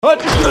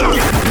Welcome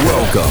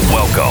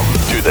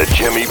to the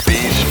Jimmy B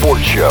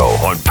Sports Show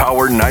on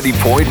Power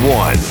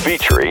 90.1,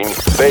 featuring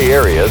Bay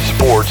Area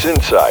Sports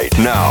Insight.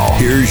 Now,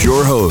 here's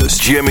your host,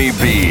 Jimmy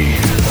B.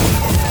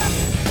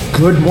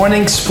 Good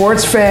morning,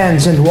 sports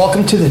fans, and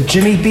welcome to the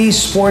Jimmy B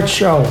Sports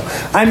Show.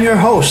 I'm your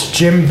host,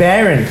 Jim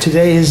Barron.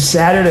 Today is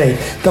Saturday,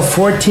 the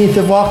 14th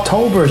of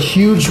October.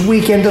 Huge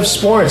weekend of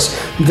sports.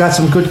 We got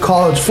some good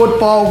college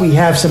football. We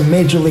have some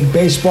Major League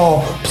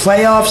Baseball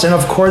playoffs, and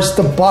of course,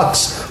 the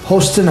Bucks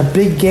hosting a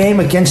big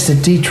game against the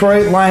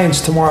Detroit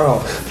Lions tomorrow.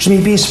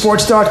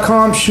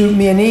 JimmyBSports.com. Shoot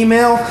me an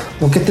email.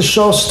 We'll get the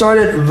show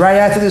started right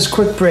after this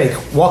quick break.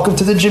 Welcome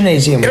to the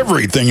Jimnasium.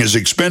 Everything is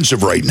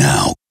expensive right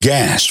now.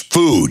 Gas,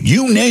 food,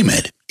 you name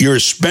it. You're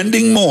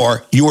spending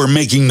more, you are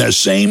making the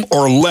same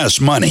or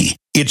less money.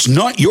 It's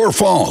not your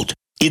fault.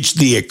 It's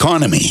the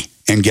economy.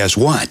 And guess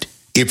what?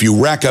 If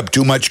you rack up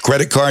too much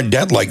credit card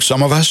debt like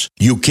some of us,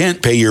 you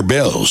can't pay your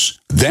bills.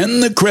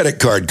 Then the credit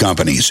card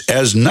companies,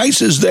 as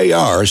nice as they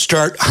are,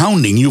 start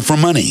hounding you for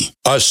money.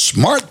 A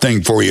smart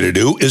thing for you to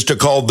do is to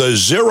call the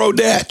Zero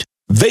Debt.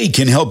 They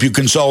can help you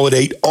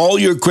consolidate all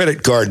your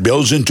credit card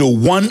bills into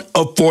one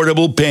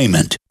affordable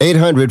payment.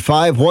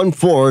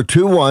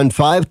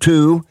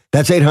 800-514-2152.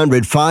 That's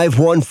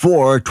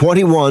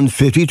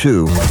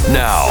 800-514-2152.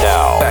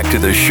 Now, back to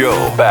the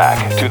show.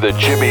 Back to the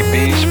Jimmy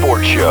B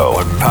Sports Show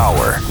on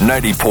Power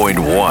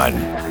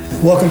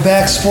 90.1. Welcome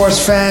back, sports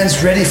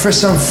fans. Ready for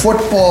some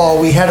football.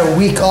 We had a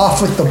week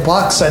off with the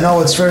Bucks. I know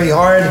it's very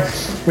hard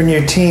when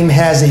your team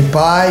has a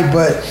bye,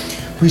 but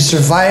we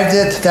survived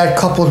it. That,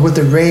 coupled with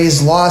the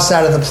Rays' loss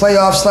out of the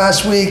playoffs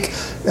last week,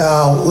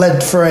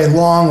 led for a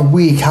long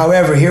week.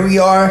 However, here we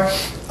are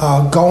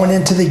going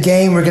into the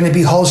game. We're going to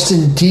be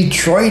hosting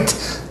Detroit.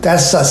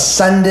 That's a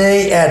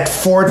Sunday at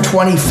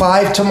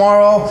 4:25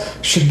 tomorrow.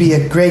 Should be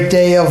a great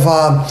day of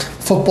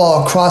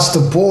football across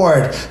the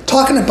board.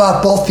 Talking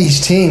about both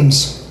these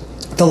teams,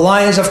 the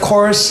Lions, of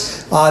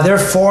course, they're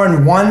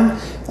 4-1.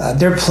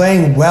 They're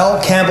playing well.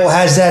 Campbell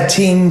has that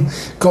team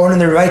going in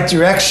the right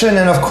direction.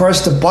 And, of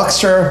course, the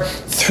Bucks are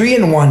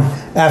 3-1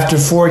 after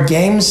 4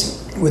 games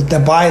with the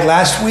bye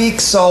last week.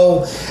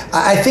 So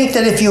I think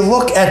that if you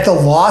look at the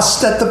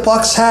loss that the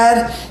Bucks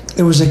had,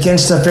 it was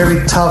against a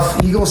very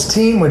tough Eagles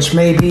team, which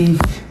may be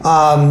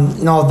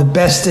the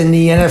best in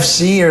the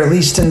NFC, or at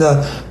least in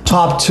the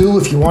top 2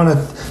 if you want to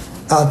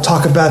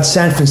talk about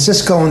San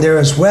Francisco in there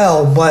as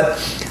well. But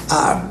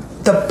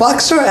the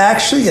Bucks are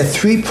actually a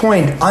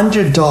 3-point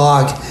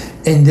underdog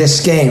in this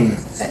game,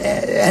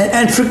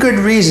 and for good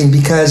reason,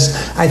 because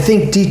I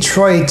think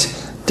Detroit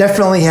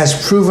definitely has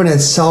proven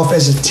itself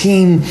as a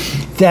team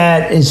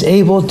that is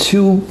able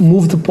to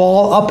move the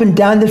ball up and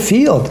down the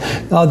field.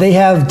 They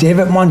have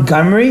David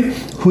Montgomery,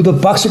 who the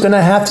Bucks are going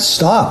to have to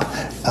stop.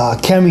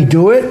 Can we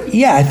do it?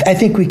 Yeah, I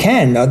think we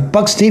can.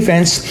 Bucks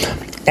defense,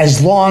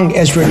 as long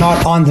as we're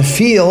not on the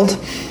field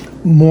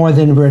more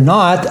than we're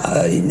not.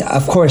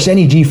 Of course,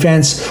 any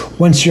defense,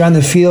 once you're on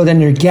the field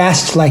and you're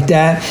gassed like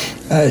that,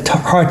 it's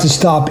hard to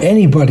stop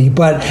anybody.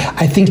 But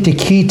I think the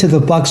key to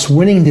the Bucks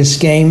winning this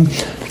game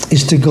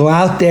is to go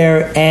out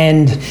there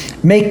and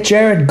make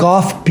Jared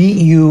Goff beat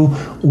you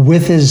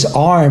with his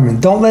arm. And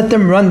don't let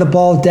them run the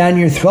ball down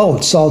your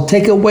throat. So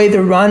take away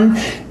the run,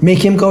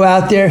 make him go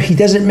out there. He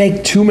doesn't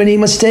make too many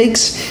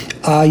mistakes.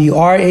 You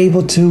are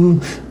able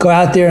to go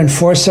out there and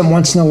force him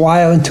once in a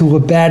while into a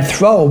bad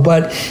throw.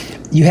 But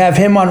you have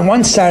him on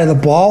one side of the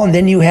ball, and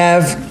then you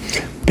have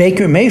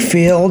Baker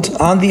Mayfield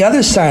on the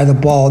other side of the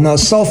ball. Now,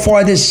 so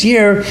far this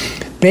year,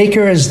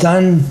 Baker has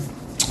done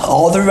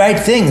all the right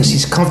things.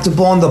 He's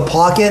comfortable in the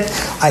pocket.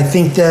 I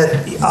think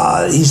that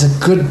he's a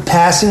good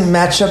passing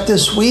matchup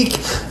this week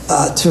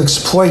to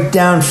exploit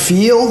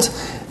downfield.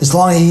 As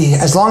long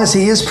as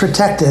he is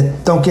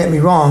protected, don't get me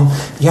wrong,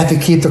 you have to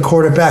keep the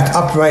quarterback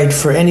upright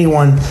for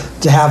anyone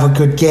to have a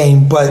good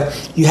game. But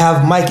you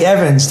have Mike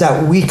Evans.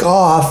 That week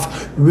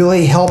off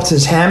really helped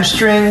his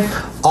hamstring.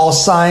 All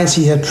signs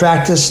he had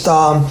practiced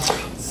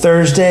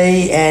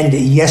Thursday and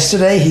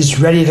yesterday. He's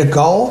ready to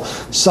go.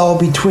 So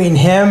between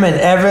him and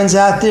Evans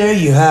out there,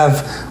 you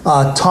have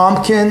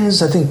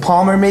Tompkins. I think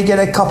Palmer may get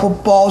a couple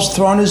balls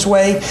thrown his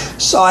way.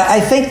 So I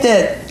think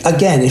that,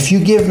 again, if you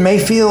give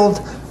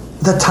Mayfield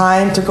the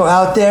time to go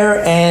out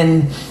there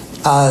and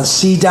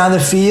see down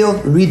the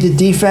field, read the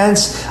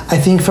defense, I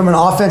think from an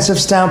offensive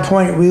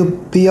standpoint, we'll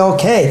be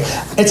okay.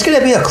 It's going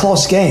to be a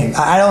close game.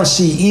 I don't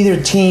see either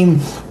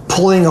team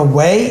pulling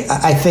away.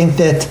 I think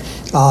that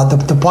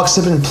the Bucks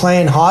have been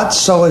playing hot,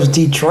 so has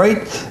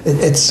Detroit.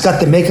 It's got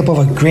the makeup of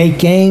a great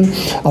game.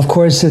 Of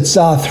course, it's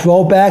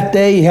throwback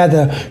day. You have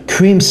the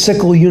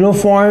creamsicle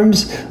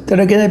uniforms that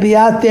are going to be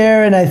out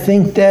there, and I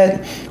think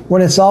that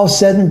when it's all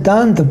said and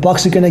done, the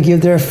Bucks are going to give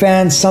their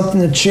fans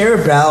something to cheer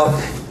about.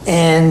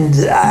 And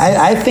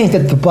I think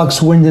that the Bucks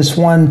win this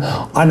one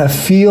on a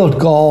field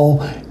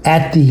goal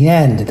at the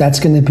end. That's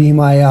going to be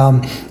my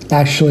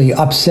actually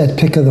upset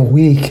pick of the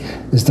week,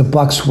 is the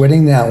Bucks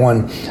winning that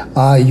one.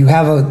 You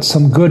have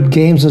some good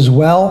games as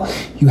well.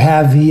 You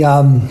have the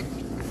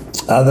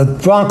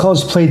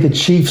Broncos played the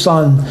Chiefs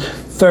on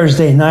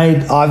Thursday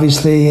night.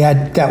 Obviously,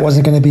 that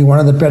wasn't going to be one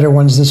of the better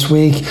ones this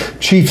week.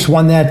 Chiefs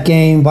won that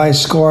game by a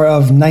score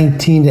of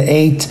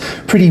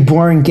 19-8. Pretty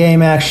boring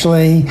game,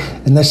 actually,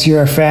 unless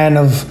you're a fan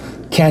of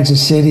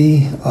Kansas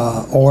City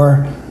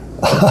or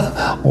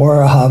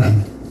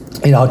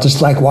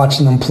just like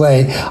watching them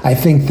play. I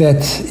think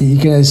that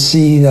you're going to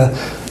see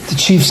the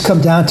Chiefs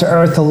come down to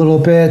earth a little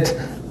bit.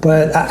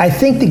 But I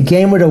think the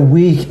game of the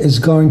week is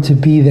going to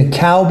be the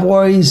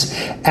Cowboys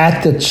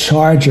at the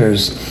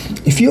Chargers.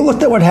 If you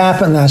looked at what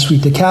happened last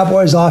week, the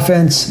Cowboys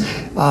offense,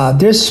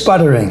 they're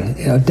sputtering.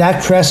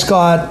 Dak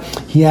Prescott,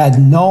 he had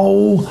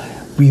no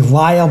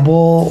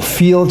reliable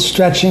field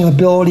stretching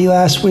ability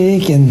last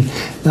week. And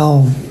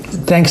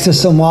thanks to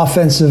some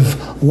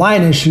offensive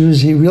line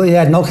issues, he really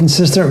had no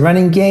consistent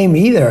running game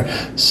either.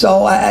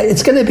 So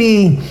it's going to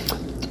be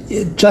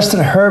Justin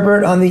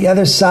Herbert on the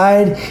other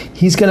side.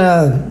 He's going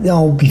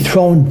to be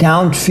thrown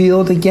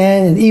downfield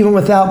again. And even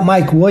without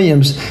Mike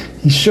Williams,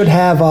 he should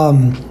have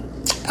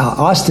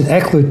Austin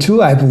Eckler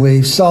too, I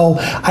believe. So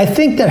I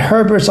think that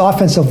Herbert's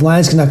offensive line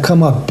is going to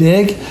come up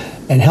big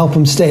and help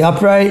him stay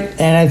upright.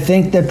 And I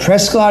think that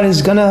Prescott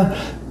is going to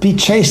be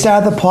chased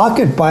out of the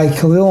pocket by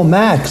Khalil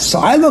Mack. So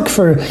I look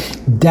for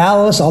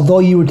Dallas, although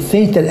you would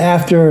think that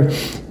after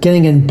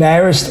getting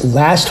embarrassed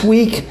last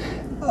week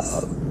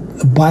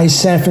by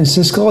San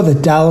Francisco,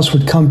 that Dallas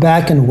would come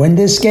back and win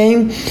this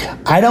game.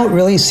 I don't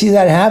really see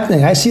that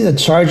happening. I see the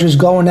Chargers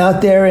going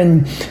out there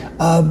and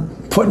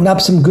putting up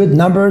some good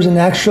numbers and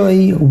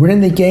actually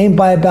winning the game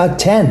by about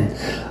 10.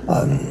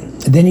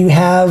 Then you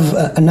have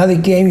another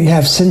game. You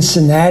have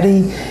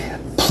Cincinnati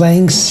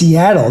playing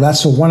Seattle.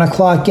 That's a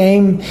 1:00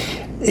 game.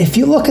 If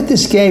you look at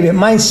this game, it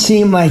might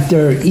seem like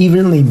they're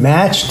evenly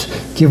matched,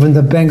 given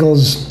the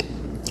Bengals'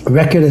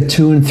 record of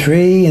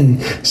 2-3,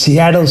 and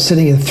Seattle's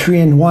sitting at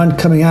 3-1,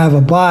 coming out of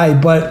a bye.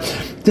 But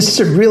this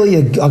is really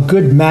a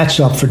good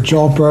matchup for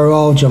Joe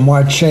Burrow,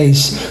 Jamar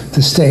Chase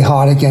to stay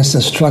hot against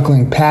a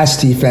struggling pass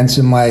defense.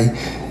 In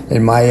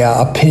my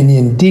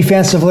opinion,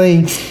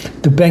 defensively,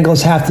 the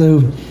Bengals have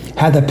to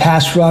have the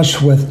pass rush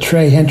with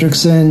Trey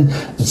Hendrickson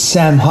and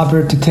Sam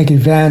Hubbard to take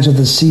advantage of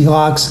the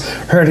Seahawks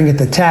hurting at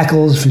the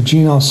tackles for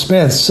Geno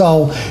Smith.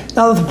 So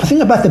now the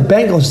thing about the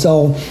Bengals,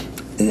 though,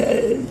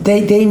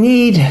 they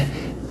need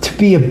to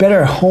be a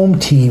better home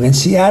team. And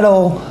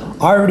Seattle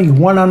already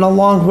won on a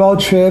long road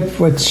trip,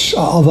 which,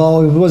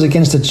 although it was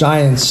against the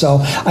Giants. So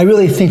I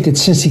really think that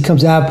since he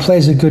comes out,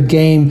 plays a good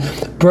game.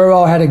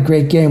 Burrow had a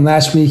great game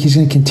last week. He's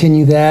going to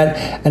continue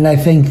that. And I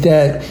think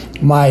that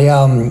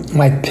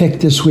my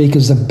pick this week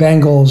is the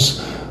Bengals,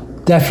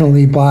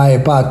 definitely by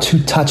about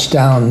 2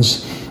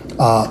 touchdowns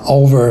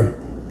over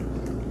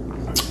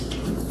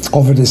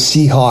the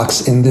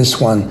Seahawks in this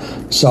one.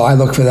 So I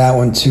look for that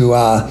one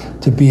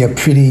to be a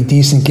pretty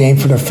decent game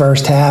for the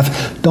first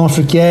half. Don't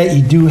forget,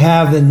 you do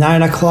have the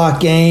 9:00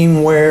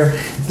 game where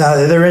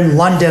they're in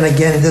London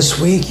again this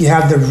week. You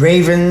have the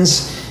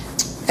Ravens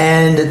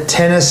and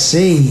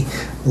Tennessee.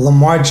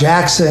 Lamar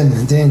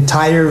Jackson, the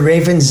entire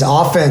Ravens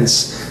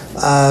offense,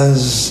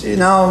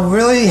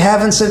 really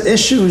having some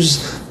issues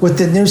with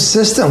the new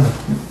system.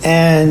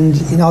 And,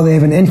 they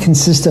have an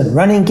inconsistent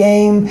running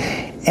game.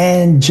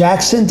 And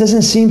Jackson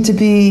doesn't seem to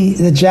be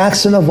the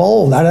Jackson of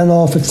old. I don't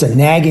know if it's a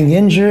nagging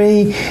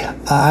injury.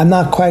 I'm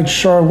not quite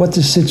sure what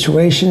the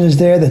situation is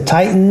there. The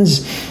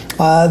Titans,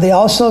 they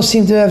also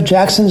seem to have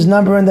Jackson's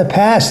number in the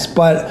past.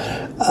 But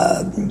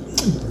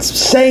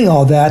saying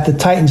all that, the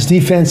Titans'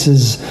 defense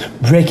is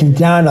breaking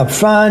down up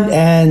front.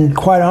 And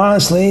quite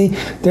honestly,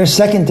 their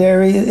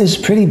secondary is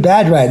pretty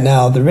bad right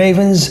now. The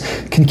Ravens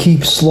can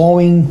keep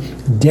slowing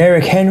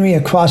Derrick Henry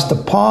across the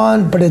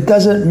pond, but it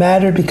doesn't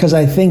matter because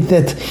I think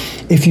that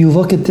if you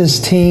look at this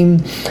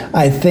team,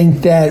 I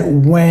think that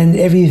when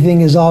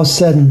everything is all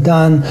said and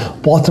done,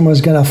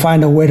 Baltimore's going to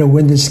find a way to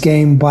win this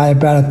game by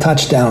about a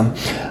touchdown.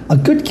 A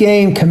good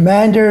game,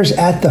 Commanders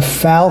at the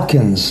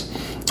Falcons.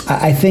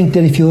 I think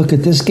that if you look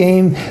at this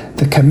game,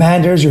 the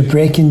Commanders are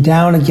breaking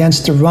down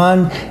against the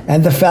run,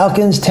 and the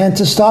Falcons tend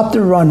to stop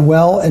the run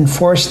well and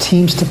force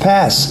teams to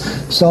pass.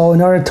 So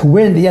in order to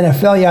win the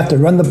NFL, you have to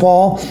run the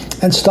ball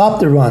and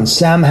stop the run.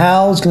 Sam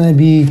Howell's going to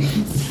be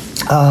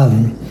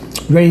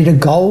ready to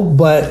go,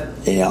 but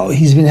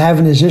he's been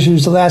having his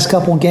issues the last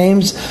couple of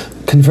games.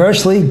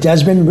 Conversely,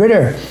 Desmond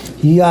Ridder,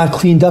 he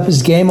cleaned up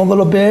his game a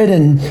little bit,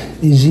 and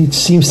he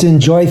seems to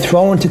enjoy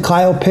throwing to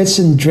Kyle Pitts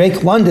and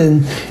Drake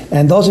London.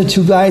 And those are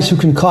two guys who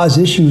can cause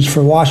issues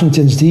for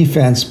Washington's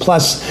defense.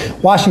 Plus,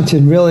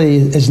 Washington really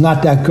is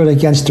not that good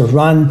against the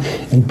run.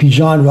 And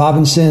Bijan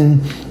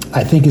Robinson,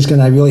 I think, is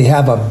going to really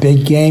have a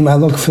big game. I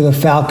look for the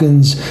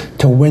Falcons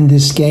to win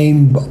this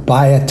game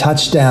by a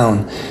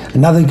touchdown.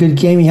 Another good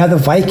game, you have the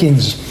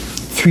Vikings,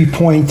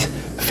 3-point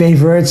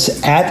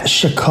favorites at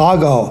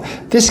Chicago.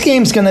 This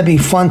game's going to be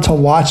fun to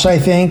watch, I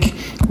think.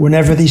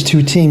 whenever these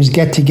two teams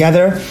get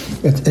together,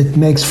 it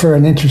makes for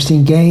an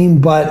interesting game.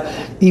 But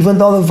even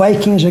though the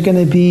Vikings are going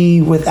to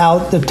be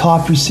without the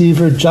top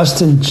receiver,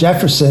 Justin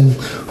Jefferson,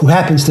 who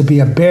happens to be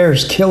a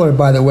Bears killer,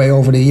 by the way,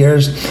 over the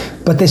years,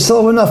 but they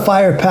still have enough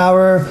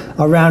firepower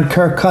around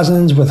Kirk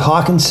Cousins with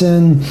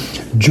Hawkinson.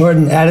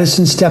 Jordan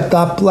Addison stepped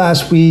up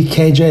last week,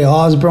 KJ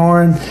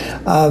Osborne.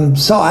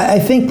 So I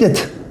think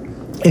that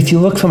if you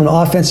look from an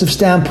offensive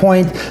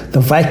standpoint,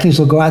 the Vikings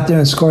will go out there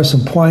and score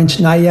some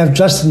points. Now you have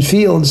Justin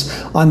Fields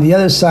on the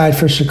other side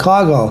for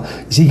Chicago.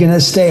 Is he going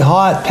to stay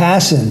hot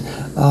passing?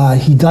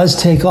 He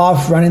does take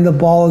off running the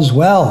ball as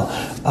well.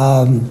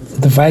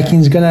 The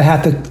Vikings are going to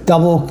have to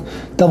double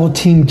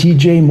team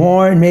DJ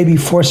Moore and maybe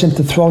force him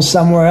to throw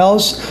somewhere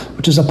else,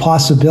 which is a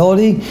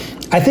possibility.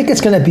 I think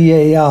it's going to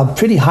be a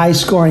pretty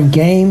high-scoring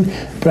game,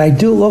 but I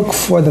do look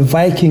for the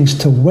Vikings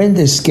to win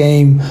this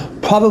game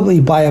probably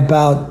by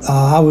about,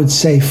 I would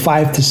say,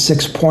 5 to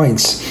 6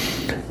 points.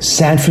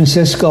 San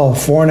Francisco,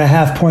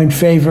 4.5-point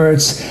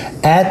favorites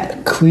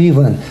at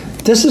Cleveland.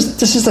 This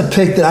is the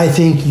pick that I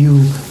think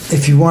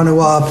if you want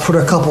to put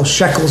a couple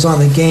shekels on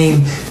the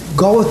game,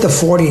 go with the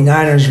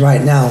 49ers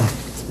right now.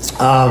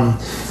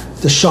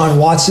 Deshaun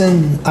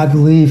Watson, I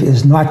believe,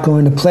 is not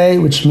going to play,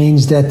 which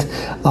means that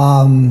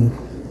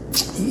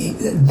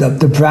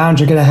the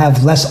Browns are going to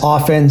have less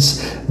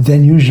offense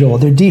than usual.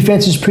 Their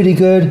defense is pretty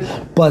good,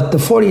 but the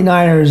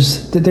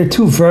 49ers, they're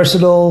too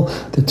versatile,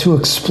 they're too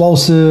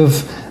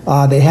explosive,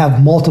 they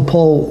have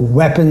multiple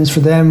weapons for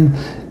them,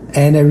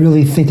 and I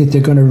really think that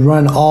they're going to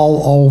run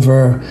all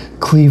over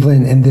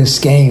Cleveland in this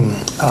game.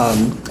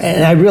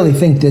 And I really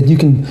think that you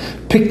can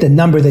pick the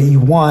number that you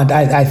want.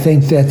 I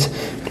think that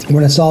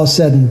when it's all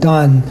said and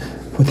done,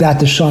 without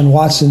Deshaun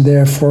Watson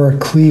there for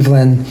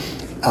Cleveland,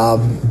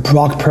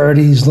 Brock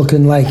Purdy's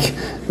looking like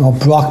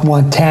Brock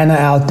Montana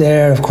out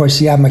there. Of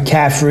course, you have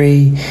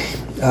McCaffrey,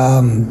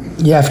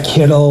 you have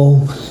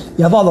Kittle,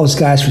 you have all those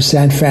guys for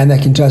San Fran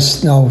that can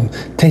just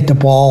take the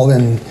ball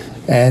and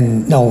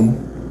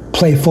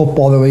play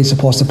football the way he's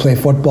supposed to play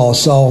football.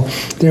 So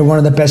they're one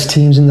of the best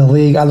teams in the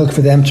league. I look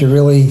for them to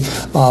really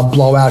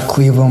blow out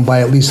Cleveland by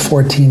at least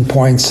 14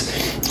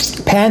 points.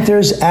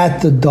 Panthers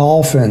at the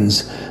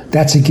Dolphins.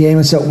 That's a game.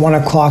 It's at 1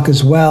 o'clock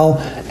as well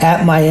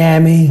at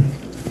Miami.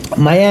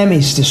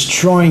 Miami's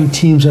destroying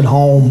teams at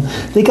home.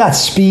 They got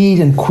speed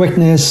and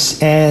quickness,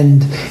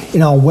 and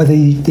whether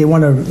they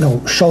want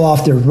to show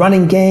off their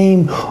running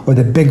game or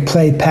the big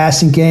play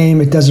passing game,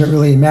 it doesn't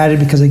really matter,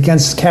 because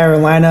against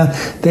Carolina,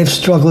 they've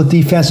struggled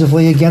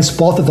defensively against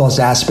both of those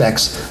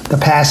aspects, the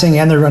passing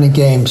and the running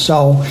game.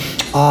 So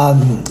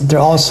they're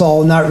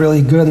also not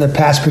really good in the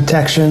pass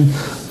protection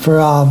for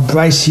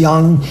Bryce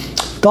Young.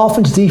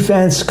 Dolphins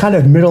defense, kind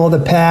of middle of the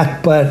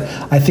pack, but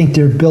I think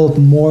they're built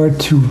more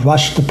to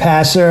rush the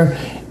passer,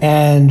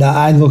 and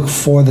I look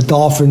for the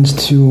Dolphins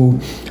to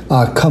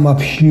come up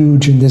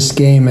huge in this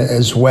game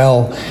as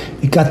well.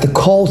 You got the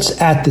Colts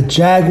at the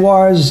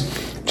Jaguars.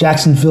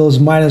 Jacksonville's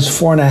minus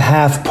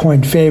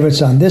 4.5-point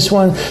favorites on this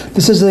one.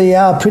 This is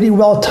a pretty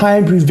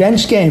well-timed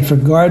revenge game for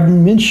Gardner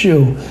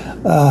Minshew,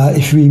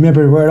 if you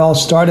remember where it all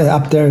started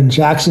up there in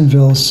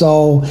Jacksonville.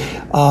 So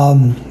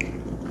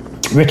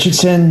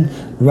Richardson,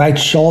 right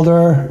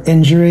shoulder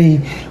injury.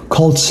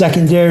 Colts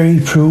secondary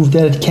proved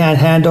that it can't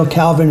handle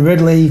Calvin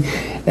Ridley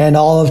and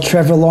all of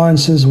Trevor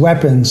Lawrence's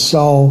weapons.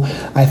 So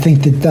I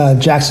think that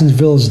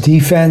Jacksonville's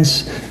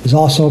defense is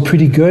also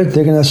pretty good.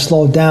 They're going to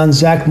slow down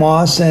Zach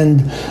Moss,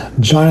 and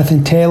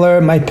Jonathan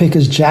Taylor. My pick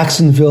is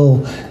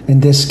Jacksonville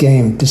in this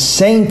game. The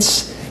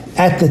Saints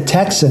at the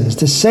Texans.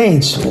 The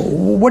Saints,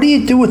 what do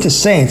you do with the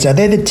Saints? Are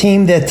they the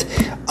team that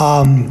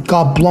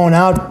got blown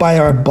out by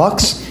our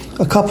Bucks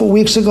a couple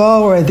weeks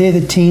ago, or are they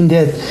the team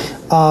that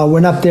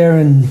went up there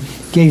and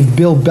gave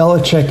Bill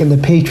Belichick and the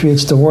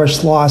Patriots the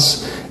worst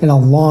loss in a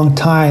long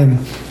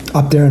time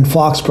up there in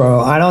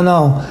Foxborough? I don't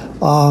know.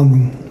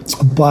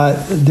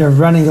 But they're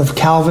running of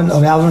Alvin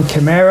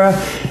Kamara,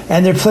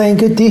 and they're playing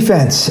good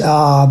defense.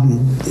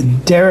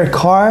 Derek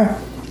Carr,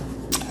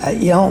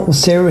 we'll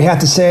say what we have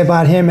to say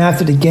about him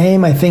after the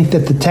game. I think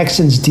that the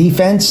Texans'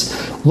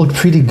 defense looked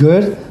pretty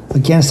good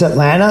against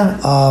Atlanta.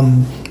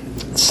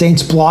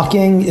 Saints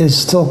blocking is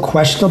still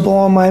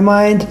questionable in my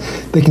mind.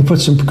 They can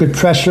put some good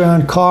pressure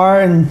on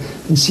Carr and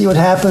see what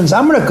happens.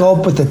 I'm going to go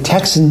with the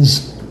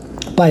Texans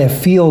by a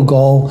field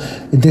goal.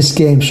 This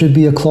game should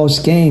be a close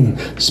game.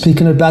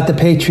 Speaking about the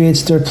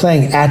Patriots, they're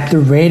playing at the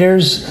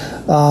Raiders.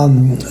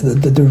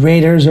 The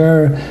Raiders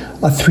are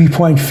a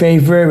 3-point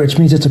favorite, which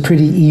means it's a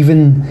pretty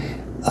even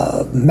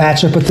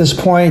matchup at this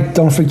point.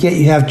 Don't forget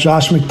you have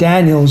Josh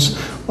McDaniels,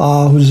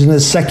 who's in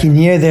his second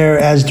year there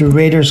as the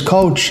Raiders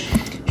coach.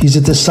 He's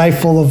a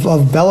disciple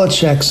of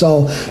Belichick,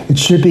 so it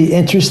should be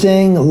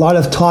interesting. A lot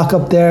of talk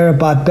up there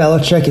about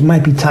Belichick. It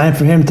might be time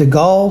for him to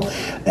go.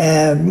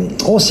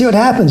 We'll see what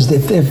happens.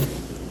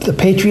 If the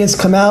Patriots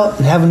come out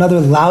and have another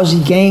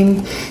lousy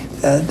game,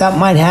 that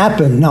might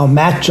happen. Now,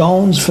 Matt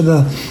Jones for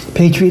the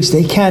Patriots,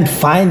 they can't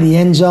find the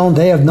end zone.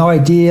 They have no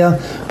idea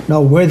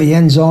where the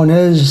end zone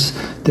is.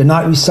 They're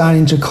not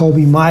re-signing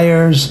Jacoby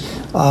Myers.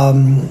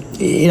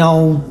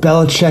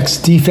 Belichick's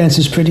defense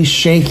is pretty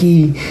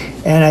shaky,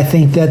 and I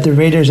think that the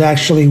Raiders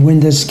actually win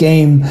this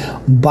game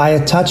by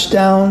a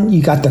touchdown.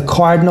 You got the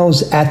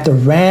Cardinals at the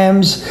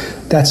Rams.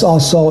 That's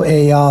also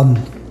a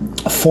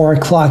 4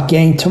 o'clock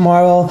game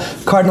tomorrow.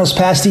 Cardinals'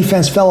 pass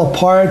defense fell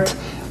apart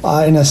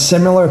in a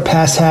similar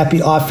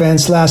pass-happy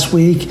offense last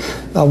week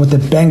with the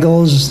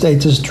Bengals. They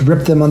just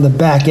ripped them on the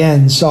back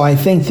end. So I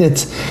think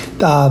that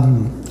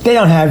they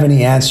don't have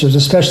any answers,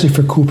 especially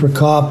for Cooper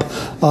Kupp,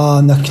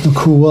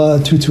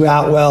 Nakua, Tutu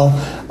Atwell.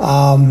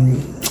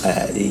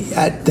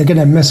 They're going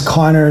to miss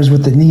Connors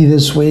with the knee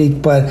this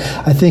week, but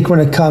I think when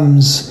it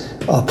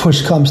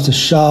push comes to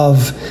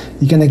shove,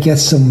 you're going to get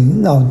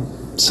some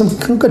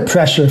good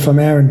pressure from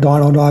Aaron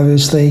Donald,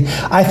 obviously.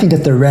 I think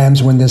that the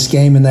Rams win this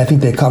game, and I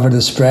think they cover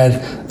the spread.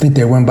 I think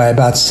they win by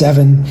about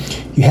 7.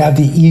 You have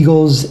the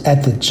Eagles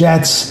at the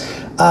Jets.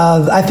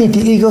 I think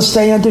the Eagles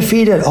stay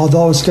undefeated,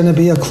 although it's going to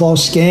be a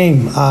close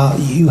game.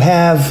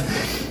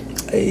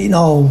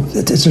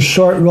 It's a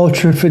short road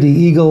trip for the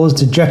Eagles.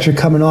 The Jets are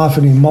coming off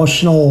an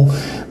emotional,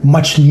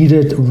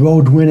 much-needed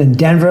road win in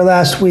Denver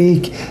last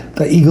week.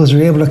 The Eagles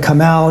are able to come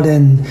out,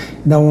 and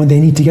when they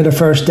need to get a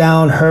first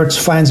down, Hurts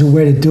finds a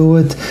way to do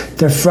it.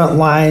 Their front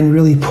line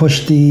really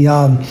pushed the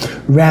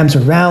Rams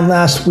around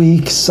last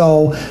week.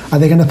 So are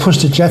they going to push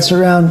the Jets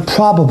around?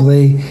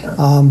 Probably.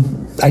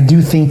 I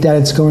do think that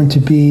it's going to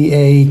be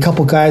a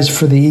couple guys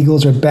for the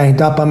Eagles are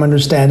banged up, I'm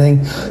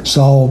understanding.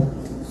 So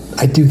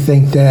I do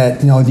think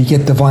that, you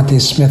get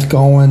Devontae Smith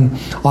going,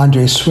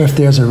 Andre Swift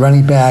there's a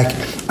running back.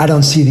 I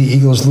don't see the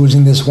Eagles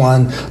losing this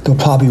one. They'll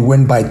probably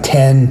win by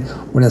 10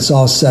 when it's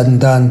all said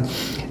and done.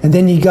 And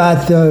then you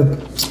got the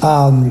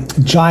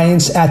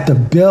Giants at the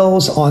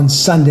Bills on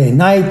Sunday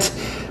night.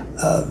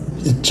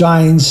 The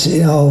Giants,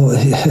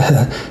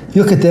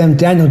 look at them.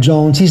 Daniel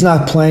Jones, he's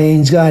not playing.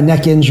 He's got a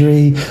neck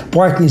injury.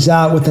 Barkley's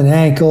out with an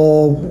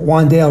ankle.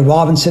 Wan'Dale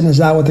Robinson is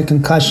out with a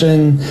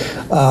concussion.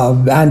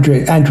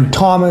 Andrew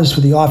Thomas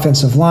with the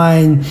offensive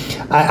line.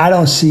 I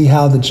don't see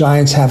how the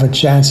Giants have a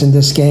chance in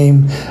this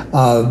game.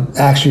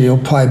 Actually, it'll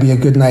probably be a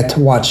good night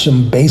to watch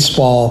some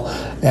baseball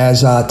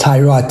as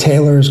Tyrod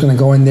Taylor is going to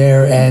go in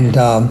there and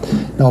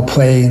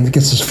play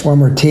against his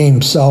former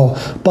team. So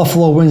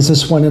Buffalo wins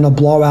this one in a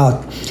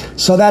blowout.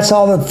 So that's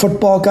all the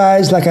football,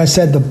 guys. Like I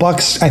said, the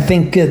Bucs, I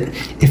think that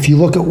if you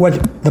look at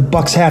what the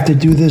Bucs have to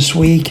do this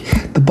week,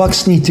 the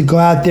Bucs need to go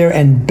out there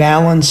and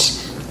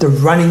balance the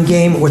running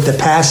game with the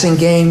passing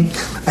game.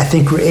 I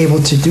think we're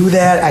able to do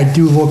that. I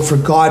do look for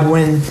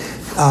Godwin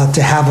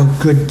to have a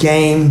good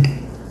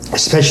game,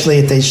 especially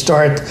if they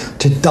start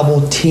to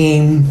double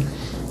team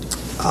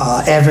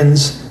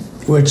Evans,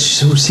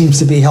 who seems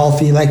to be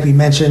healthy, like we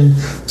mentioned.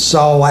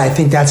 So I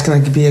think that's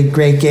going to be a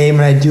great game,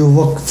 and I do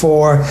look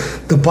for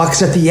the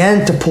Bucs at the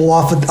end to pull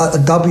off a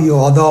W,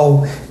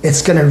 although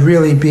it's going to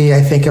really be,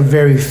 I think, a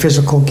very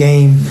physical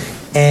game.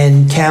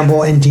 And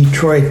Campbell and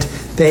Detroit,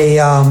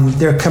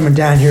 they're coming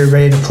down here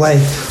ready to play.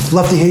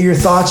 Love to hear your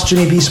thoughts.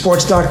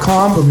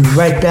 JimmyBSports.com. We'll be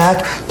right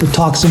back to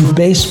talk some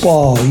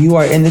baseball. You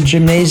are in the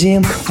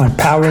Jimnasium on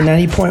Power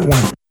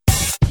 90.1.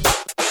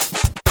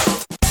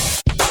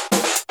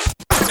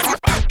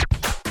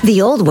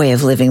 The old way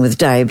of living with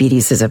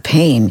diabetes is a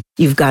pain.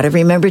 You've got to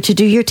remember to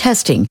do your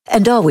testing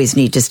and always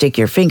need to stick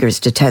your fingers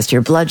to test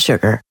your blood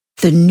sugar.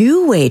 The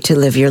new way to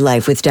live your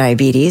life with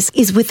diabetes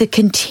is with a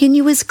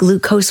continuous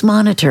glucose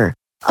monitor.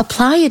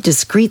 Apply a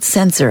discrete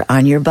sensor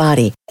on your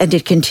body, and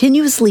it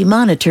continuously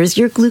monitors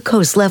your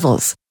glucose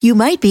levels. You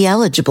might be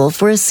eligible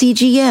for a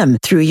CGM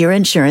through your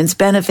insurance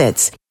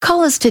benefits.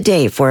 Call us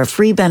today for a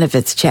free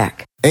benefits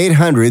check.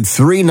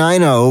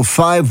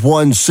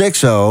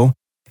 800-390-5160.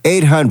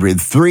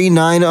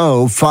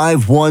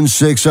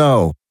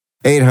 800-390-5160.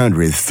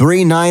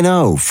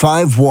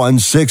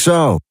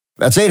 800-390-5160.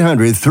 That's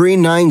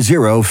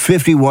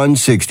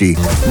 800-390-5160.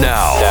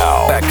 Now,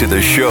 back to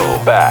the show.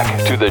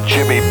 Back to the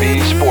Jimmy B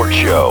Sports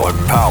Show on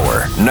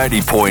Power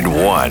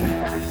 90.1.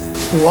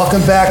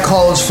 Welcome back,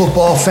 college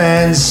football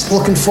fans.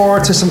 Looking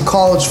forward to some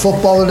college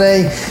football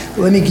today.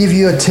 Let me give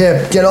you a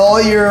tip. Get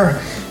all your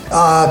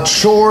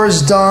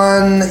chores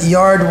done,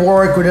 yard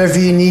work, whatever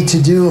you need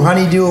to do,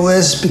 honey-do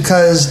list,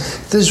 because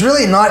there's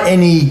really not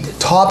any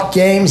top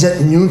games at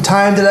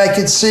noontime that I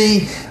could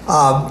see.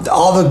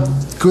 All the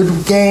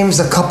good games,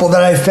 a couple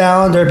that I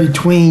found, are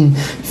between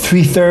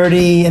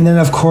 3:30 and then,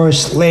 of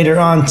course, later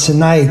on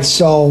tonight.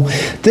 So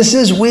this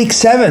is week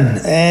 7,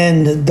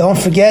 and don't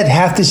forget,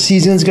 half the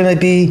season is going to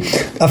be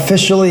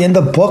officially in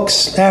the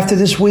books after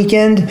this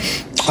weekend.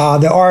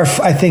 There are,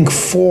 I think,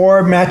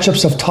 4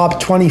 matchups of top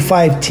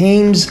 25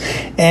 teams,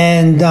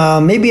 and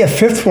maybe a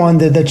 5th one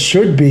that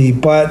should be.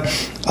 But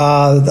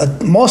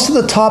most of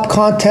the top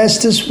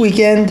contests this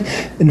weekend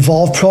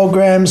involve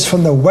programs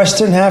from the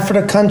western half of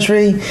the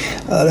country.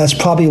 That's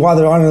probably why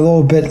they're on a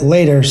little bit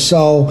later.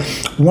 So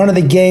one of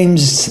the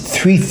games,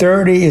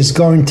 3:30, is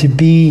going to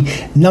be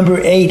number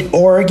 8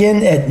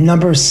 Oregon at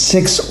number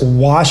 6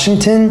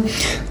 Washington.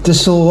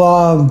 This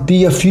will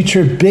be a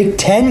future Big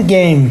Ten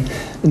game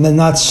in the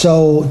not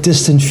so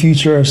distant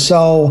future or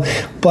so.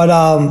 But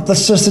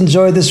let's just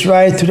enjoy this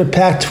ride through the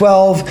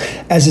Pac-12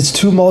 as its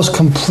two most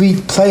complete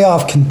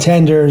playoff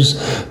contenders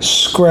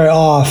square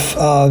off.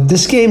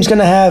 This game's going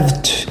to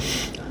have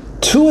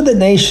two of the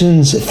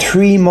nation's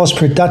three most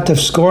productive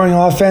scoring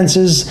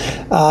offenses,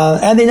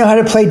 and they know how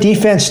to play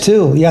defense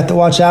too. You have to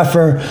watch out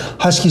for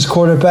Huskies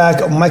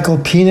quarterback Michael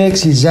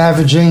Penix. He's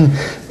averaging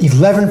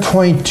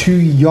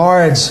 11.2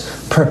 yards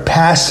per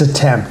pass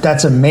attempt.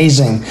 That's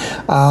amazing.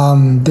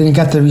 Then you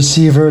got the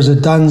receivers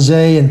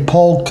Adunze and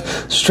Polk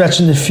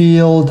stretching the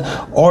field.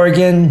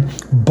 Oregon,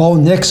 Bo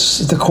Nix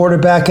is the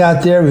quarterback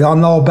out there. We all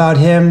know about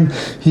him.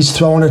 He's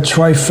throwing to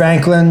Troy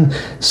Franklin.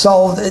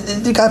 So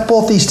you got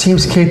both these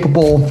teams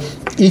capable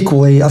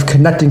equally of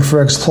connecting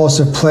for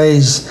explosive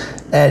plays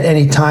at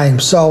any time.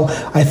 So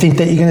I think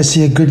that you're going to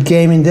see a good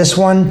game in this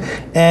one.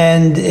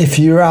 And if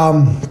you're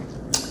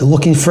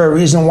looking for a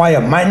reason why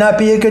it might not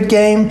be a good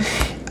game,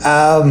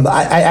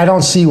 I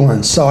don't see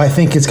one. So I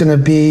think it's going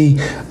to be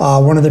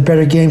one of the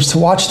better games to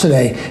watch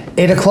today.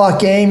 8 o'clock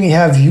game, you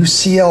have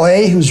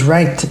UCLA, who's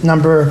ranked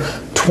number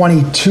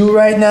 22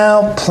 right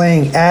now,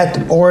 playing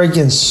at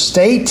Oregon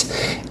State.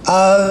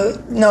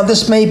 Now,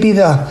 this may be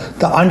the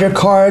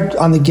undercard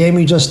on the game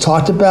we just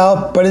talked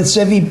about, but it's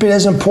every bit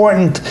as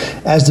important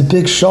as the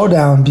big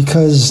showdown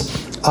because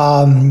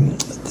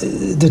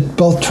they're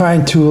both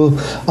trying to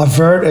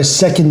avert a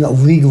second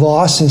league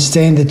loss and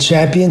stay in the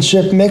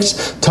championship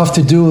mix. Tough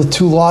to do with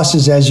two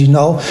losses, as you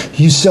know.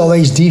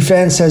 UCLA's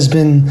defense has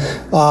been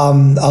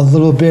a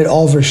little bit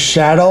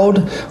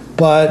overshadowed,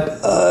 but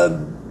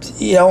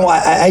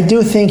I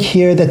do think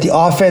here that the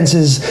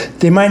offenses,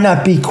 they might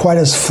not be quite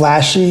as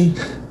flashy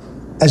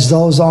as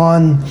those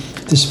on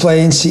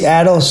display in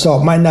Seattle, so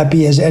it might not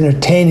be as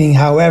entertaining.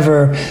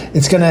 However,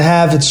 it's going to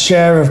have its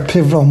share of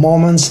pivotal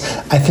moments.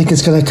 I think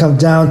it's going to come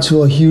down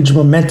to a huge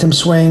momentum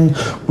swing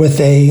with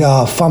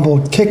a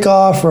fumbled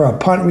kickoff or a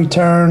punt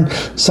return,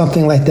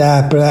 something like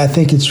that. But I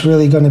think it's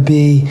really going to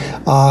be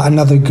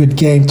another good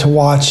game to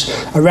watch.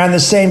 Around the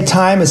same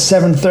time at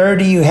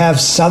 7:30, you have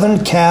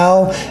Southern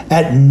Cal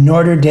at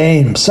Notre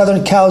Dame.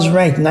 Southern Cal is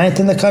ranked 9th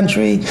in the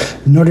country.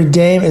 Notre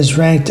Dame is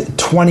ranked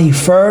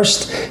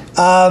 21st.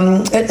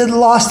 It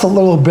lost a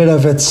little bit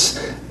of its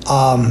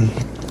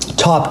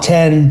top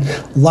 10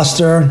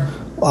 luster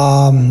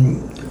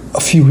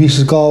a few weeks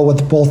ago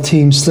with both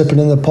teams slipping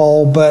in the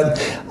poll, but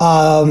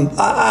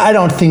I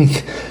don't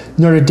think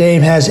Notre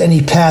Dame has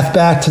any path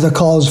back to the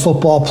college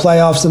football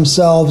playoffs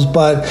themselves,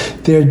 but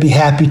they'd be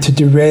happy to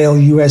derail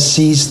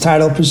USC's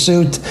title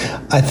pursuit.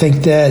 I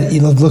think that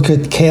you look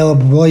at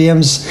Caleb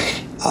Williams.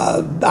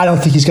 I don't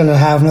think he's going to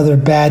have another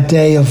bad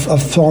day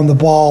of throwing the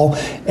ball,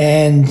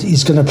 and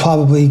he's going to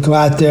probably go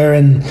out there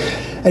and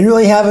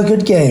really have a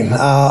good game.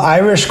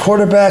 Irish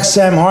quarterback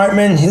Sam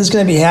Hartman, he's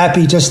going to be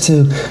happy just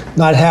to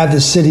not have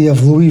the city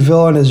of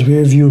Louisville in his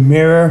rearview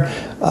mirror,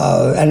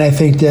 and I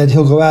think that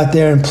he'll go out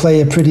there and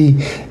play a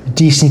pretty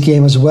decent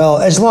game as well,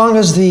 as long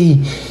as the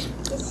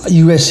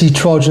USC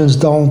Trojans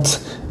don't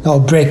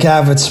break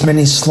out of its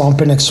mini slump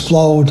and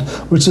explode,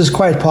 which is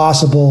quite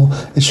possible.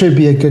 It should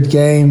be a good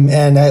game,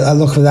 and I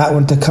look for that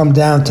one to come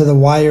down to the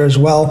wire as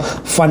well.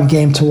 Fun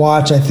game to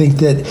watch. I think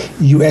that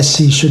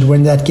USC should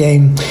win that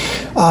game.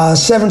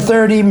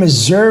 7:30,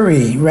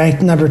 Missouri,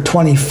 ranked number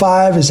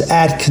 25, is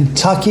at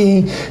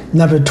Kentucky,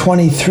 number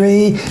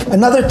 23.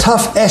 Another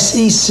tough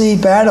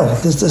SEC battle.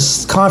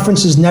 This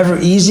conference is never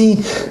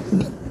easy.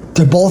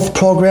 They're both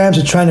programs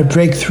are trying to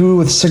break through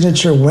with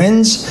signature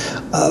wins.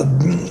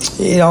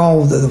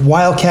 The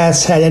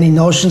Wildcats had any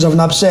notions of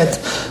an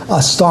upset,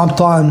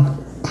 stomped on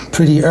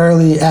pretty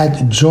early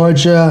at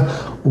Georgia,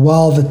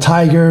 while the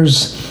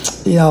Tigers,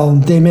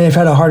 they may have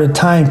had a harder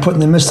time putting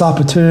the missed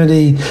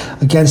opportunity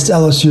against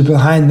LSU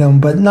behind them.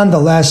 But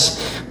nonetheless,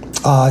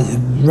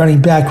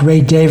 running back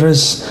Ray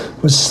Davis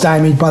was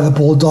stymied by the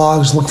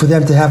Bulldogs. Look for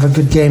them to have a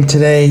good game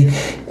today.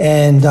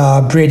 And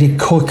Brady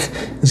Cook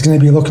is going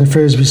to be looking for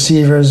his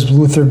receivers,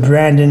 Luther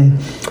Brandon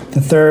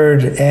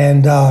III,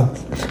 and I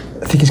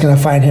think he's going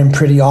to find him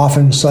pretty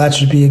often. So that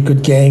should be a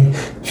good game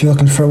if you're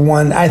looking for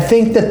one. I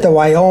think that the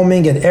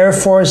Wyoming and Air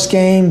Force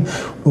game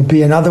will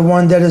be another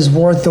one that is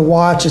worth the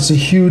watch. It's a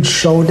huge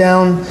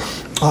showdown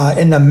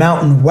in the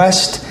Mountain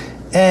West.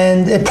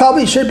 And it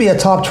probably should be a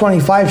top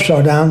 25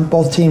 showdown.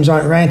 Both teams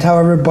aren't ranked,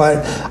 however, but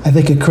I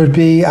think it could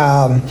be.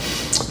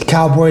 The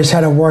Cowboys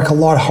had to work a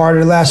lot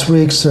harder last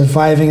week,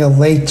 surviving a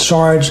late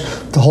charge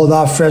to hold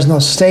off Fresno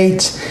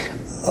State.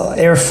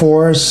 Air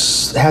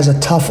Force has a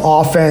tough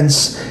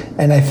offense,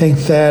 and I think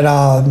that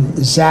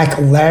Zach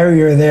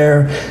Larrier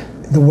there,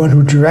 the one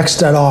who directs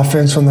that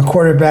offense from the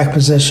quarterback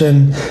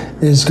position,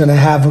 is going to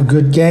have a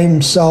good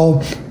game.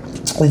 So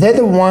they're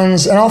the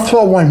ones, and I'll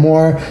throw one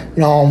more.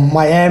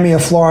 Miami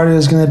of Florida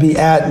is going to be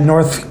at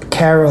North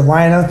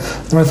Carolina.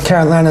 North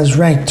Carolina is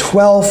ranked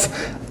 12th.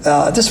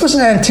 This was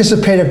an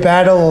anticipated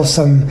battle of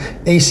some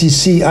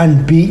ACC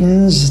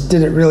unbeatens.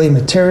 Didn't really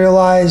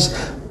materialize,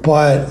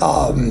 but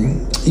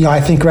I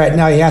think right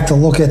now you have to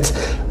look at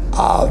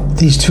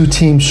these two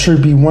teams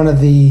should be one of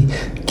the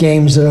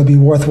games that'll be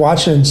worth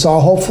watching. So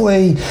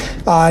hopefully,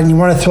 you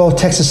want to throw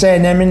Texas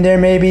A&M in there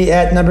maybe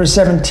at number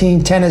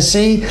 17,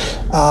 Tennessee.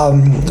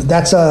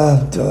 That's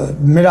a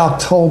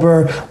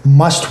mid-October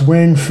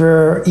must-win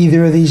for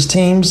either of these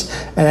teams,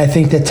 and I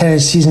think that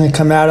Tennessee's going to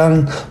come out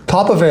on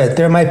top of it.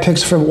 They're my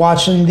picks for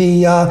watching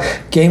the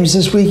games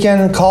this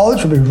weekend in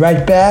college. We'll be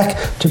right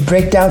back to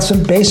break down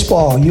some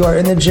baseball. You are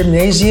in the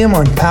Jimnasium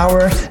on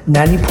Power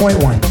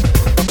 90.1.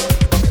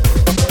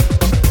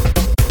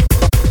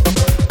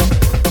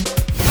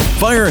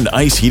 Fire and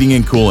Ice Heating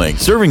and Cooling,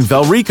 serving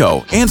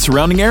Valrico and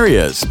surrounding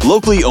areas.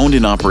 Locally owned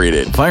and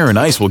operated, Fire and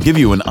Ice will give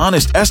you an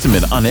honest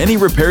estimate on any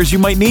repairs you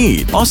might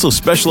need. Also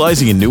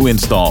specializing in new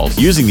installs,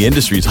 using the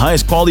industry's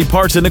highest quality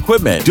parts and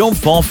equipment. Don't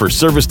fall for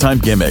service time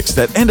gimmicks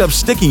that end up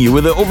sticking you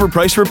with an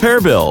overpriced repair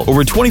bill.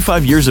 Over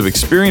 25 years of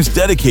experience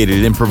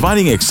dedicated in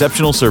providing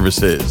exceptional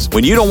services.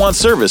 When you don't want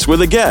service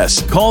with a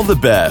guest, call the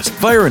best.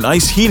 Fire and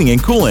Ice Heating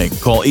and Cooling.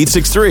 Call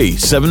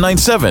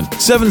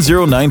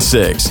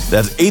 863-797-7096.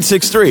 That's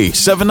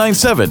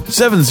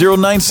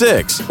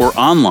 863-797-7096 or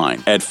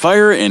online at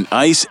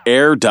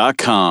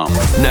fireandiceair.com.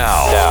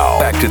 Now,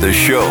 back to the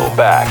show.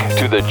 Back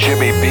to the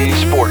Jimmy B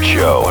Sports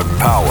Show on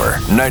Power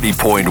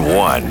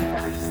 90.1.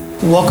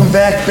 Welcome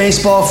back,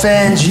 baseball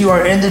fans. You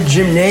are in the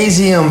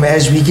Jimnasium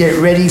as we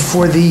get ready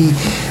for the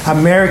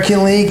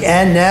American League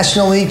and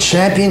National League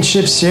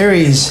Championship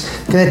Series.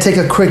 Going to take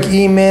a quick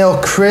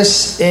email.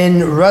 Chris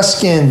in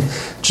Ruskin.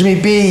 Jimmy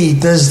B,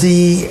 does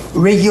the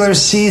regular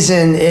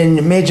season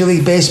in Major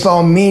League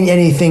Baseball mean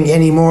anything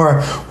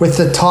anymore with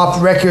the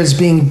top records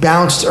being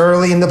bounced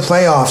early in the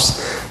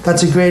playoffs?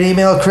 That's a great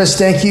email, Chris.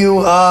 Thank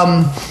you.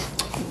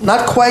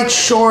 Not quite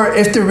sure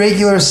if the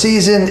regular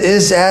season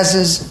is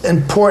as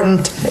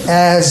important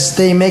as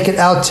they make it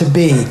out to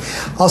be.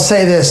 I'll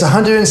say this,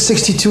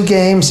 162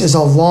 games is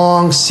a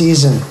long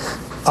season.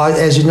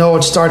 As you know,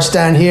 it starts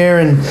down here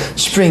in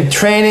spring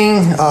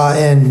training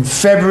in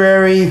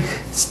February.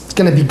 It's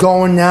going to be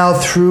going now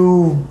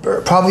through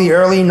probably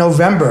early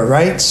November,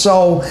 right?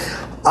 So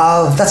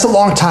that's a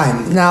long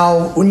time.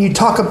 Now, when you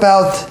talk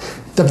about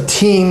the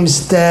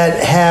teams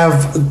that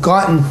have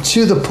gotten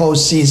to the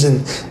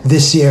postseason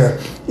this year,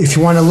 if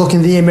you want to look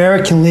in the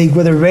American League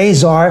where the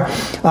Rays are,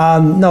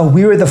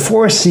 we were the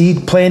 4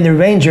 seed playing the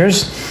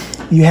Rangers.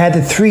 You had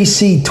the 3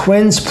 seed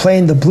Twins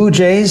playing the Blue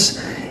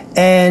Jays.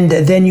 And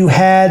then you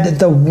had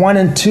the 1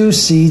 and 2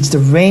 seeds, the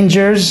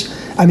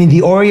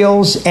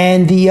Orioles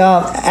and the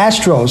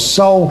Astros.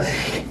 So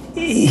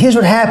here's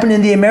what happened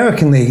in the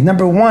American League. The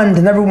number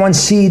one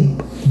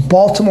seed,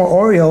 Baltimore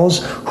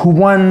Orioles, who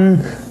won,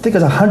 I think it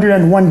was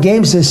 101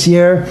 games this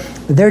year,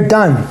 they're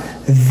done.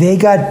 They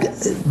got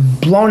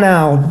blown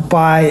out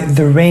by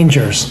the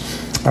Rangers.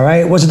 All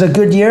right. Was it a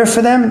good year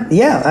for them?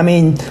 Yeah.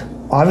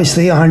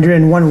 Obviously,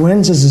 101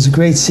 wins. This is a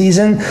great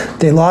season.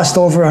 They lost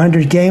over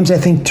 100 games, I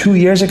think, 2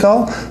 years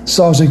ago.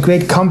 So it was a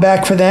great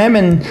comeback for them.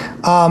 And,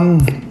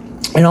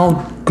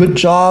 good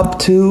job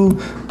to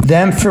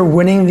them for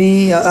winning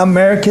the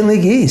American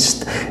League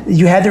East.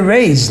 You had the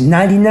Rays,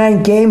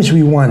 99 games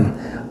we won.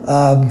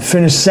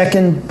 Finished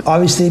second,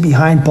 obviously,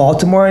 behind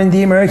Baltimore in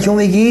the American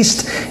League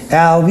East.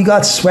 We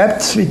got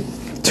swept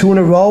 2 in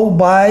a row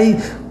by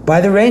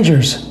the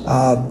Rangers.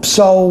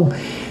 So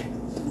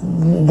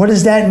what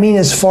does that mean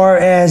as far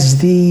as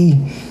the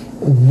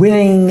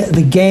winning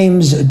the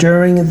games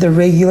during the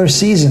regular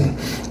season?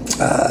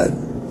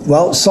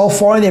 So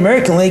far in the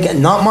American League,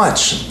 not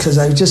much, because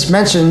I just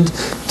mentioned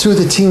 2 of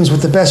the teams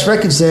with the best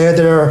records there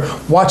that are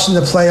watching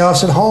the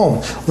playoffs at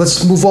home.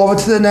 Let's move over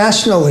to the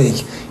National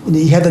League.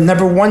 You had the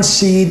number 1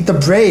 seed, the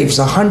Braves,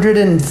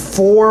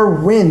 104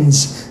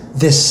 wins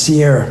this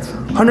year.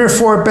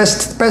 104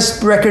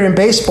 best record in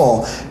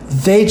baseball.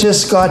 They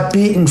just got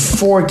beaten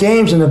 4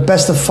 games in a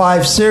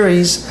best-of-5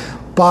 series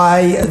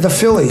by the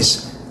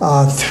Phillies,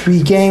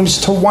 3 games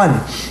to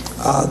 1.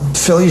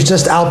 Phillies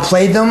just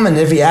outplayed them in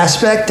every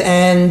aspect,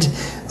 and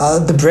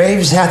the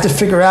Braves have to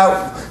figure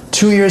out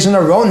 2 years in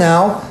a row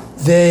now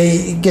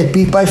they get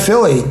beat by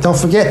Philly. Don't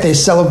forget, they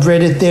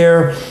celebrated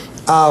their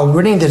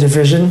winning the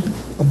division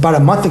about a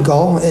month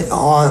ago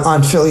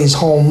on Philly's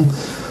home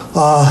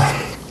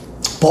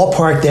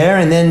ballpark there,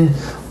 and then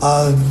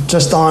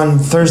just on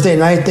Thursday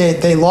night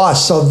they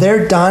lost. So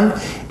they're done.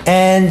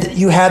 And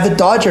you have the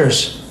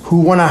Dodgers,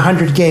 who won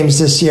 100 games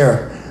this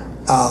year.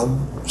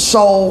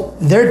 So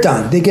they're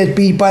done. They get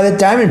beat by the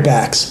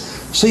Diamondbacks.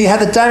 So you have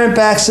the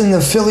Diamondbacks and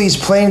the Phillies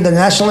playing the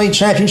National League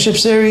Championship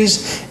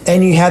Series,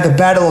 and you have the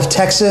Battle of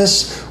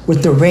Texas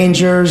with the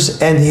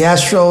Rangers and the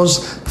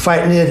Astros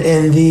fighting it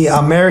in the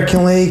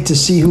American League to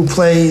see who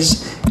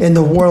plays in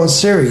the World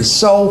Series.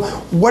 So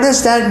what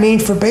does that mean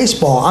for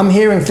baseball? I'm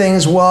hearing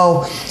things,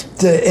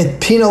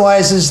 it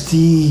penalizes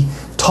the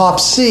top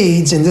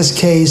seeds, in this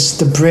case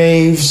the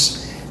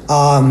Braves,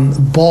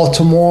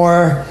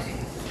 Baltimore,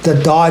 the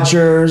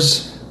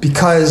Dodgers,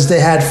 because they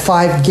had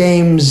 5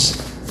 games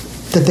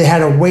that they had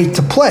to wait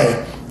to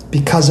play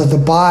because of the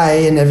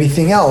bye and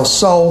everything else.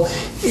 So,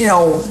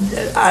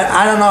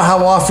 I don't know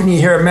how often you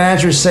hear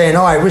managers saying,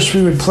 I wish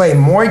we would play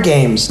more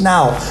games.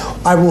 Now,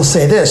 I will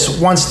say this,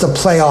 once the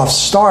playoffs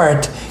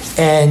start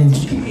and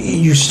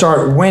you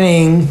start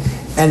winning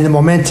and the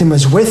momentum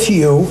is with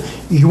you,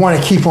 you want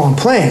to keep on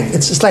playing.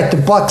 It's like the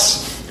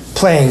Bucks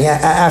playing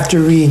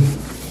after we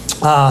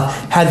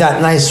had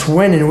that nice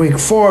win in week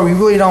 4. We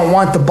really don't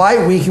want the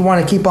bye week. You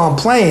want to keep on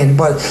playing,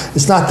 but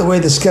it's not the way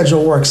the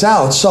schedule works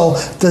out. So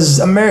does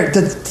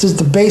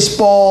the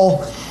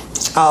baseball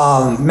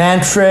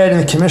Manfred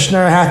and the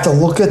commissioner have to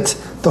look at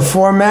the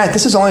format?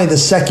 This is only the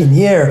second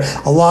year.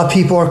 A lot of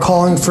people are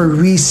calling for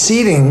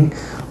reseeding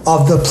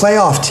of the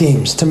playoff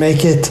teams to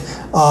make it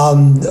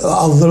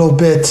a little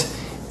bit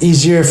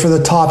easier for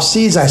the top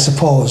seeds, I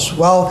suppose.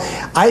 Well,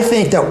 I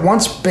think that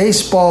once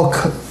baseball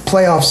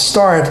playoffs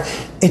start,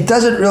 it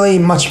doesn't really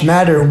much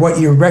matter what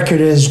your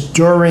record is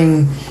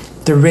during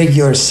the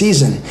regular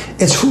season.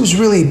 It's who's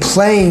really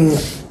playing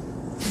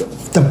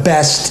the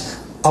best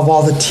of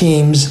all the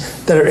teams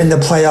that are in the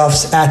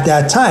playoffs at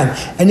that time.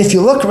 And if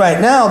you look right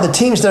now, the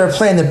teams that are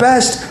playing the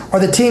best are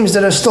the teams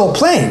that are still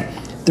playing.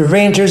 The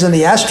Rangers and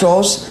the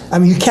Astros. I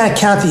mean, you can't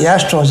count the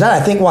Astros out.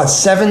 I think,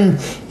 7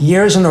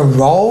 years in a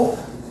row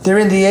they're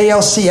in the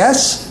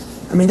ALCS?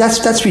 I mean,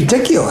 that's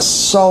ridiculous.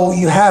 So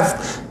you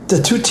have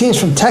the two teams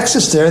from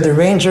Texas there, the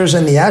Rangers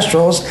and the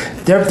Astros.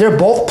 They're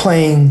both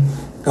playing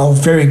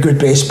very good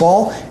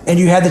baseball. And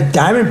you had the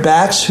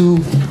Diamondbacks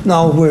who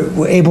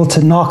were able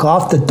to knock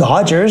off the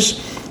Dodgers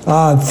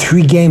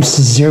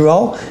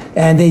 3-0.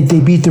 And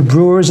they beat the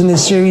Brewers in the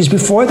series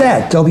before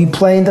that. They'll be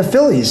playing the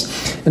Phillies.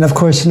 And, of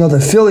course, the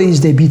Phillies,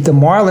 they beat the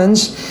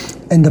Marlins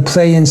in the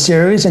play-in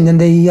series. And then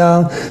they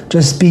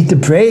just beat the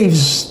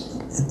Braves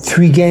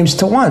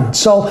 3-1.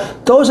 So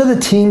those are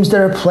the teams that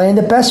are playing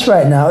the best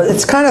right now.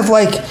 It's kind of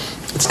like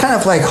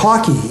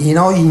hockey. You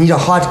need a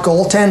hot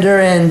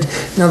goaltender, and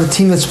the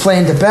team that's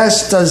playing the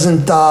best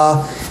doesn't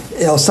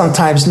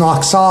sometimes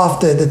knocks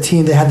off the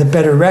team that had the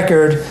better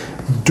record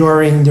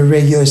during the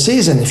regular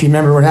season. If you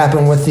remember what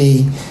happened with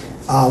the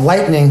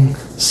Lightning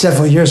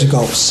several years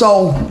ago.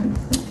 So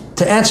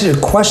to answer your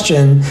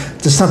question,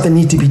 does something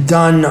need to be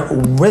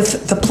done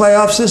with the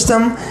playoff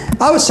system?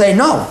 I would say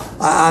no.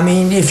 I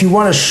mean, if you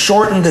want to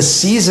shorten the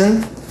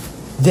season,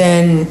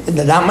 then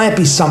that might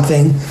be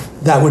something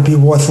that would be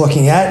worth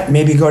looking at.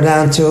 Maybe go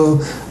down to,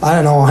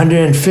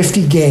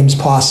 150 games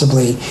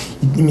possibly.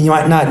 You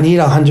might not need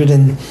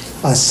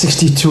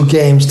 162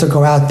 games to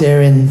go out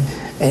there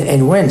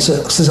and win.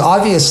 So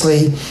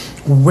obviously,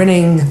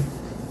 winning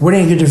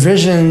your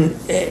division,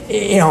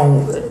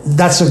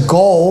 that's a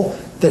goal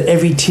that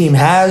every team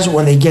has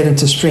when they get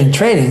into spring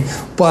training,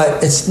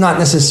 but it's not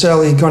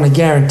necessarily going to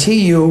guarantee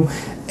you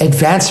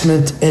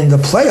advancement in the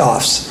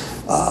playoffs.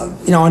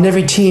 And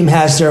every team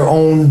has their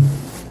own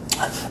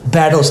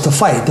battles to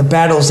fight. The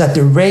battles that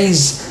the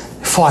Rays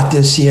fought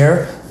this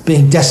year,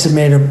 being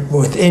decimated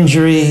with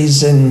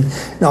injuries and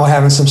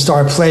having some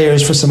star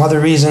players for some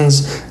other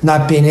reasons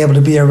not being able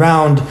to be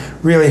around,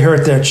 really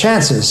hurt their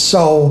chances.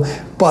 So,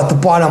 but the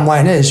bottom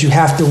line is you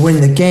have to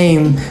win the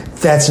game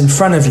that's in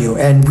front of you,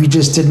 and we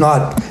just did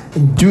not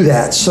do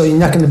that. So you're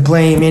not going to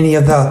blame any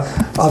of the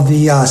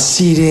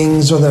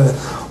seedings or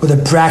the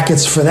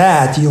brackets for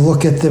that. You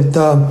look at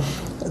the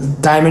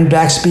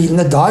Diamondbacks beating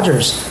the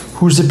Dodgers.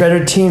 Who's the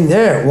better team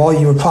there? Well,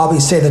 you would probably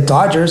say the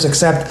Dodgers,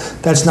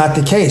 except that's not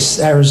the case.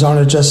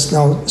 Arizona just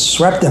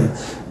swept them.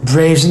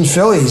 Braves and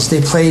Phillies,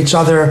 they play each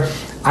other,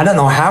 I don't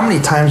know how many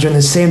times they're in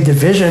the same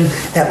division.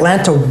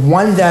 Atlanta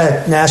won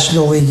that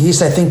National League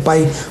East, I think,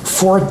 by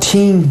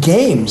 14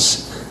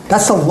 games.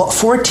 That's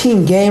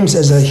 14 games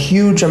is a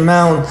huge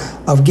amount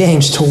of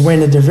games to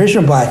win a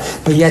division by.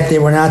 But yet they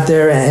went out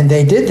there and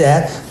they did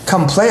that.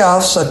 Come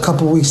playoffs, a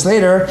couple weeks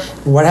later,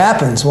 what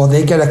happens? Well,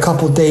 they get a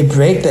couple-day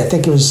break. I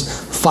think it was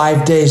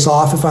 5 days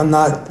off, if I'm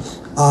not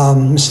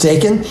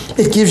mistaken.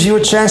 It gives you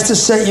a chance to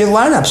set your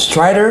lineup.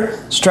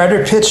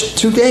 Strider pitched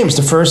 2 games,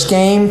 the first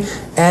game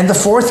and the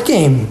fourth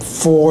game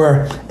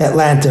for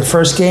Atlanta.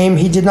 First game,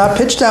 he did not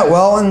pitch that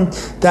well, and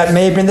that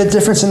may have been the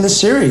difference in the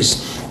series.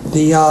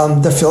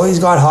 The Phillies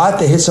got hot.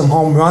 They hit some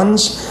home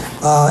runs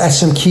at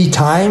some key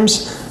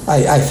times.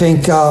 I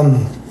think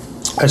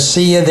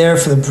Arcia there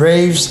for the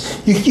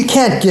Braves. You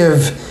can't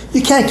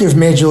give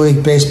Major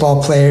League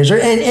Baseball players or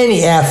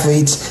any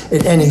athletes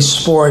in any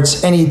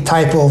sports any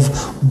type of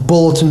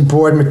bulletin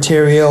board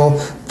material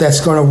that's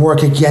going to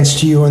work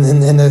against you in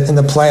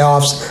the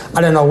playoffs.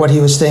 I don't know what he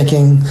was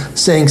thinking,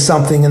 saying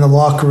something in the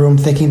locker room,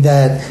 thinking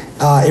that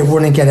it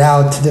wouldn't get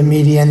out to the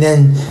media, and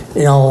then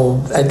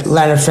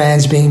Atlanta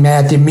fans being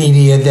mad at the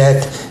media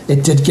that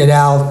it did get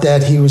out,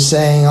 that he was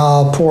saying,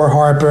 "Oh, poor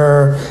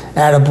Harper,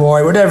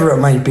 attaboy," whatever it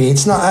might be.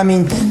 It's not. I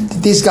mean,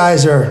 these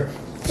guys are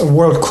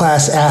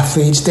world-class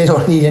athletes. They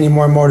don't need any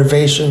more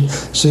motivation,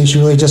 so you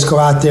should really just go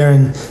out there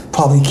and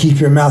probably keep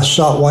your mouth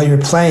shut while you're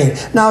playing.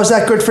 Now, is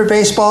that good for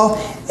baseball?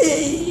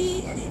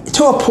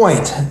 To a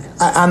point.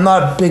 I'm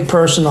not a big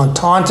person on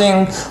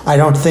taunting. I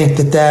don't think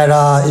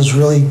that is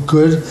really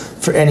good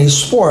for any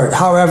sport.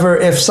 However,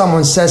 if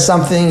someone says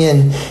something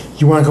and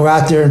you want to go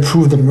out there and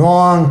prove them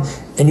wrong,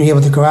 and you're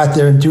able to go out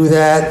there and do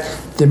that,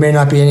 there may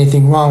not be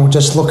anything wrong with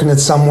just looking at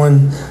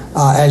someone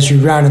as you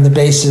round in the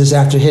bases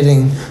after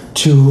hitting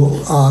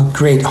 2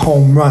 great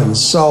home runs.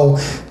 So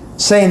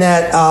saying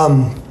that,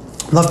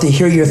 love to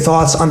hear your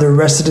thoughts on the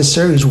rest of the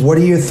series. What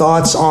are your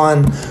thoughts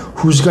on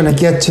who's going to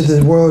get to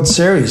the World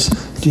Series?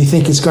 Do you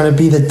think it's going to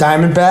be the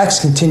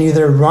Diamondbacks continue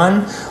their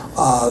run?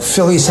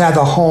 Phillies had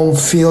the home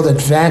field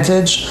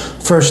advantage.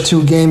 First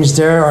 2 games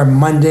there are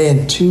Monday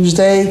and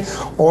Tuesday.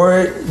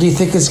 Or do you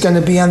think it's going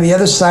to be on the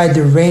other side,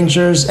 the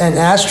Rangers and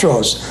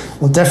Astros?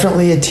 Well,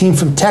 definitely a team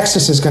from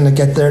Texas is going to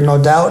get there,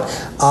 no doubt.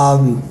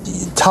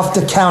 Tough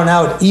to count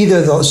out either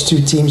of those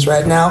 2 teams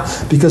right now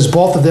because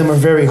both of them are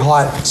very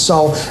hot.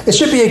 So it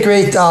should be a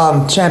great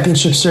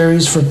championship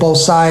series for both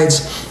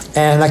sides.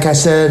 And like I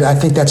said, I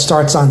think that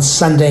starts on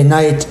Sunday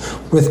night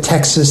with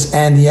Texas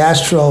and the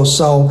Astros.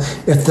 So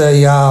if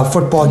the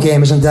football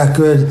game isn't that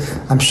good,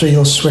 I'm sure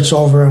you'll switch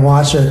over and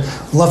watch it.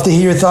 Love to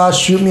hear your thoughts.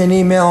 Shoot me an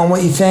email on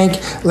what you think.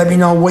 Let me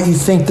know what you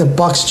think the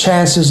Bucs'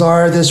 chances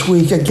are this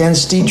week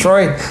against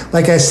Detroit.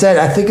 Like I said,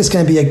 I think it's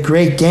going to be a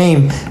great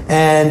game,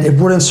 and it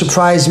wouldn't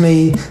surprise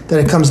me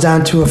that it comes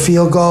down to a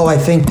field goal. I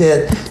think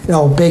that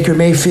Baker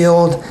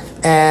Mayfield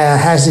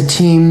has a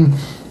team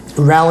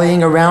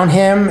rallying around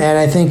him, and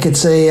I think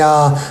it's a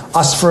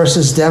us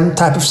versus them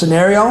type of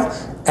scenario,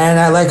 and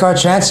I like our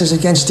chances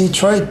against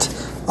Detroit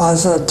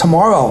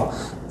tomorrow.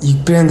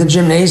 You've been in the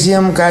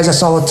Jimnasium, guys.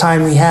 That's all the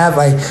time we have.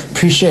 I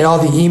appreciate all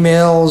the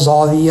emails,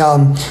 all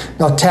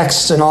the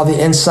texts, and all the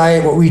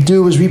insight. What we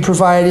do is we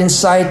provide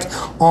insight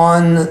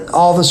on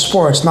all the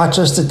sports, not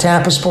just the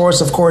Tampa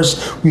sports. Of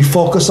course, we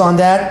focus on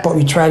that, but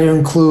we try to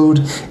include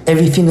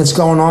everything that's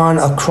going on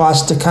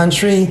across the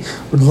country.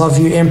 Would love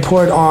your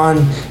input on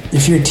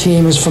if your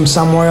team is from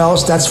somewhere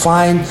else. That's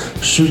fine.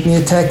 Shoot me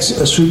a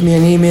text, shoot me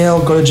an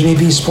email. Go to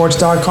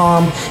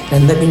jimmybsports.com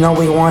and let me know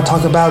what you want to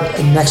talk about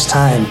next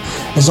time.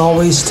 As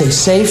always, stay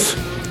safe,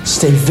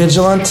 stay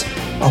vigilant.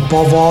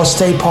 Above all,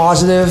 stay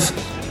positive.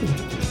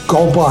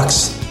 Go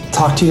Bucs.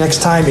 Talk to you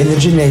next time in the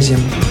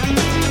Jimnasium.